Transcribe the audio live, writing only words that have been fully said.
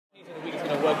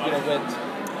with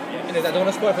I don't want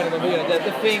to spoil for anyone, but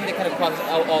the thing that kind of crosses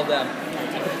all them.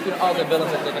 All the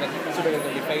villains that they're going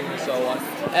to be facing and so on.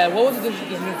 What was the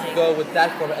decision to go with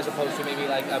that format as opposed to maybe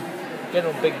like a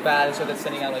general big bad, so they're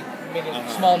sending out like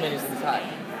small minis at a time?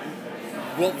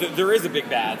 Well, there is a big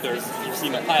bad. You've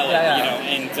seen the pilot,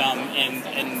 and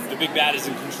the big bad is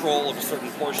in control of a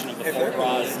certain portion of the Fort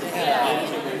Ross. The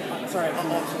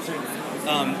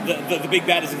big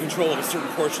bad is in control of a certain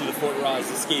portion of the Fort Ross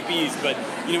escapees, but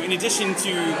in addition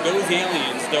to those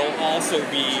aliens, there'll also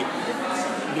be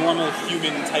normal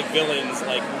human type villains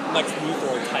like Lex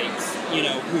Luthor types,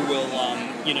 who will,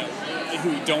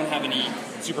 who don't have any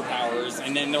superpowers,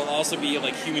 and then there'll also be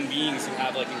like human beings who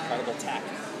have like incredible tech.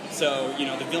 So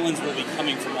the villains will be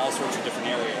coming from all sorts of different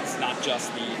areas, not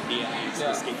just the aliens who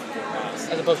escape from Fort Ross.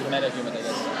 As opposed to the meta-human, I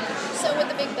guess. So with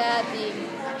the big bad being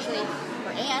actually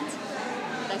her aunt,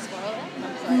 did I spoil that?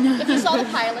 I'm sorry. No. If you saw the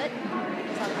pilot.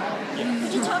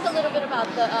 Could you talk a little bit about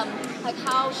the like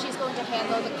how she's going to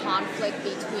handle the conflict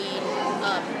between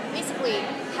basically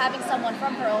having someone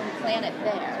from her own planet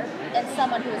there and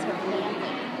someone who is her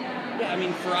family? Yeah, I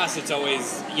mean, for us, it's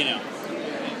always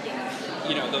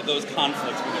those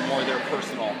conflicts, the more they're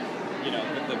personal,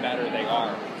 the better they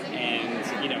are. And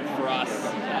for us,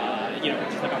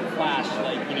 just like on Flash,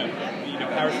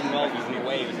 Harrison Wells was in a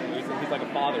way he's like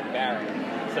a father to Barry.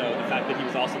 So the fact that he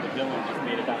was also the villain just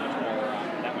made it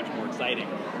that much more exciting.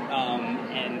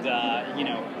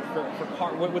 For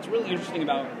Kara, what's really interesting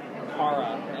about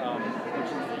Kara, which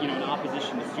is in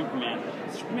opposition to Superman.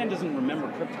 Superman doesn't remember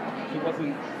Krypton. He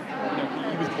wasn't,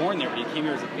 he was born there, but he came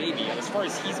here as a baby. And as far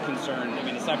as he's concerned, I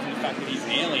mean, aside from the fact that he's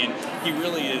an alien, he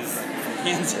really is from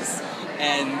Kansas.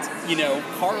 And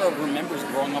Kara remembers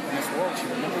growing up in this world. She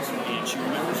remembers her aunt. She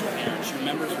remembers her parents. She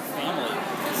remembers her family.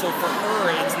 So for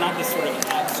her, it's not this sort of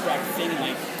abstract thing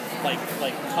like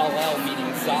Kal-El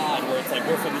meeting Zod, where it's like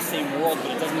we're from the same world,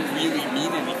 but it doesn't really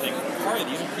mean anything. For Kara,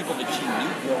 these are people that she knew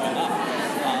growing up,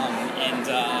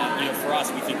 for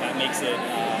us, we think that makes it,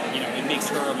 it makes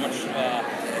her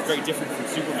very different from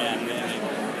Superman, and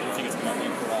I think it's going to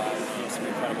make for some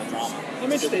incredible drama.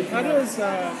 I'm interested. How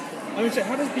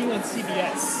does being on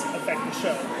CBS affect the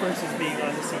show versus being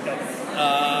on the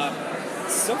CW?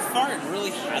 So far, it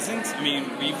really hasn't. I mean,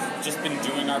 we've just been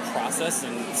doing our process,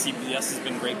 and CBS has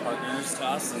been great partners to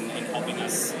us and helping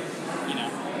us,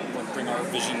 bring our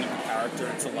vision of the character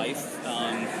to life.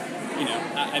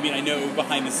 I know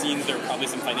behind the scenes there are probably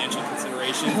some financial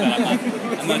considerations that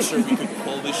I'm not sure we could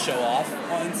pull this show off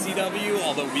on CW,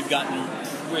 although we've gotten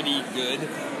pretty good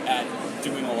at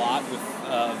doing a lot with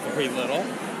very little.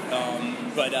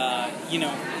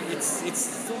 It's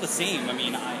still the same. I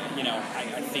mean, I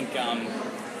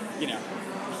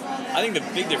think the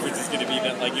big difference is going to be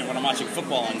that, when I'm watching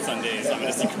football on Sundays, I'm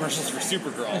going to see commercials for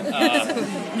Supergirl,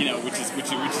 which is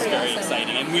very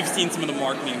exciting. And we've seen some of the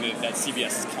marketing that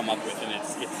CBS has come up with, and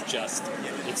it's just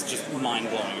mind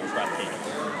blowing and breathtaking.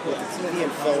 With the TV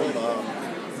and film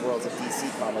worlds of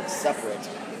DC Comics separate,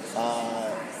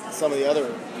 some of the other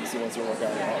DC ones you're working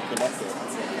on are connected.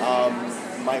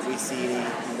 Might we see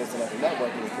this another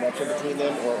network, any connection between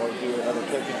them, or do another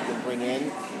character you can bring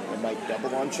in and might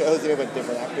double on shows there, but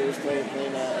different actors playing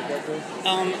a character?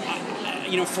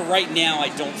 For right now, I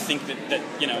don't think that the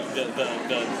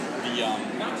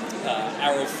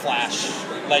Arrow Flash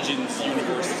Legends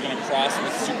universe is going to cross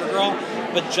with Supergirl.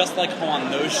 But just like how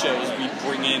on those shows we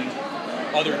bring in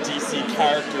other DC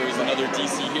characters and other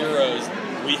DC heroes,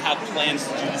 we have plans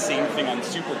to do the same thing on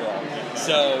Supergirl.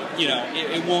 So,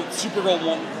 Supergirl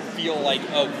won't feel like,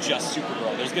 just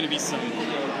Supergirl. There's going to be some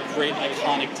great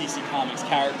iconic DC Comics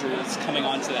characters coming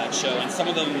onto that show, and some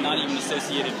of them not even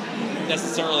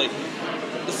necessarily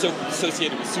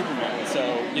associated with Superman. So,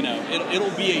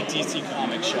 it'll be a DC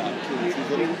Comics show.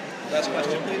 Last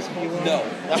question, please. No.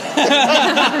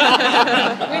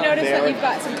 We noticed that you've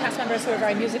got some cast members who are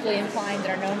very musically inclined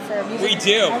that are known for music. We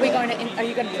do. Are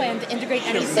you going to plan to integrate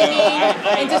any singing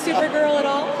into Supergirl at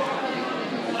all?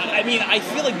 I mean, I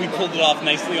feel like we pulled it off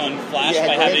nicely on Flash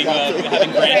by having Grant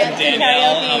and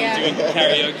Danielle doing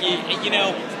karaoke.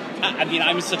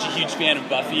 I'm such a huge fan of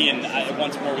Buffy, and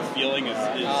Once More with Feeling is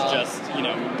just,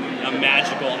 a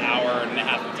magical hour and a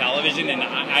half of television, and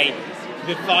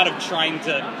the thought of trying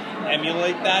to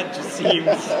emulate that just seems,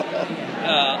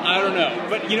 I don't know.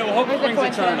 But, hope springs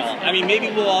eternal. I mean, maybe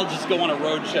we'll all just go on a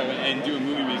road show and do a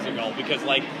movie musical, because,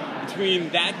 between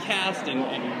that cast and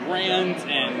Grant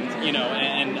and,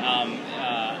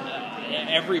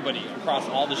 everybody across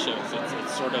all the shows,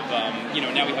 it's sort of,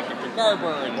 now we have Victor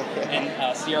Garber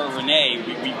and Sierra Renee.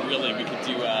 We could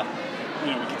do,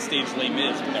 we could stage Les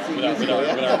Mis with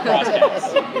our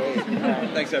crosscast.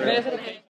 Thanks, everyone.